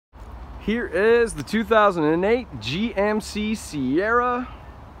Here is the 2008 GMC Sierra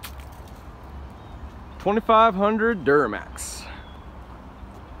 2500 Duramax.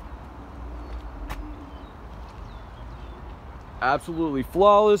 Absolutely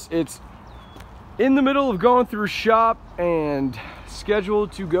flawless. It's in the middle of going through shop and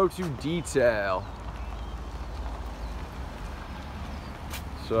scheduled to go to detail.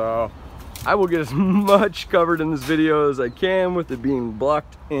 So I will get as much covered in this video as I can with it being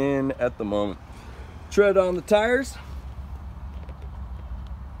blocked in at the moment. Tread on the tires.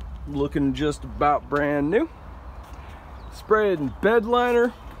 Looking just about brand new. Sprayed bed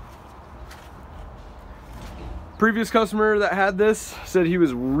liner. Previous customer that had this said he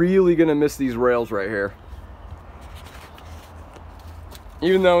was really gonna miss these rails right here.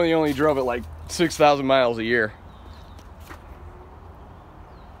 Even though he only drove it like 6,000 miles a year.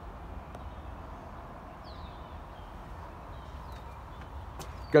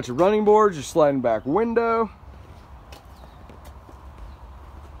 Got your running boards, your sliding back window.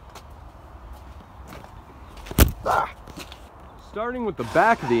 Starting with the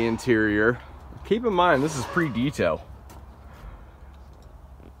back of the interior, keep in mind this is pre-detail.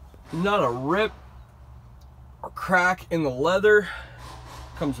 Not a rip or crack in the leather.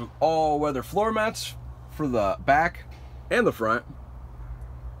 Comes with all weather floor mats for the back and the front.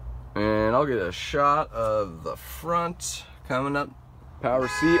 And I'll get a shot of the front coming up. Power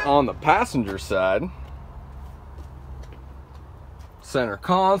seat on the passenger side. Center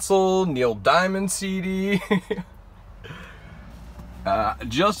console, Neil Diamond CD.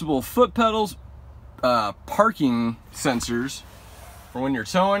 Adjustable foot pedals, parking sensors for when you're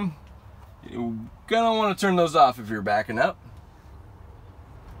towing. You're gonna want to turn those off if you're backing up.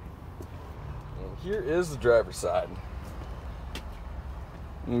 And here is the driver's side.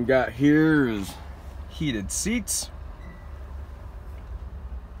 What we got here is heated seats.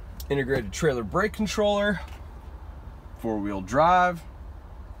 Integrated trailer brake controller, 4-wheel drive.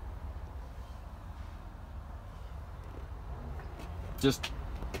 Just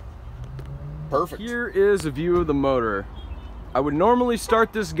perfect. Here is a view of the motor. I would normally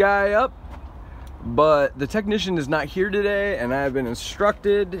start this guy up, but the technician is not here today and I have been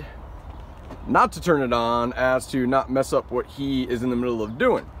instructed not to turn it on as to not mess up what he is in the middle of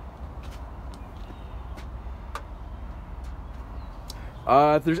doing.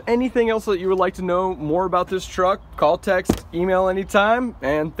 If there's anything else that you would like to know more about this truck, call, text, email anytime,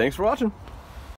 and thanks for watching.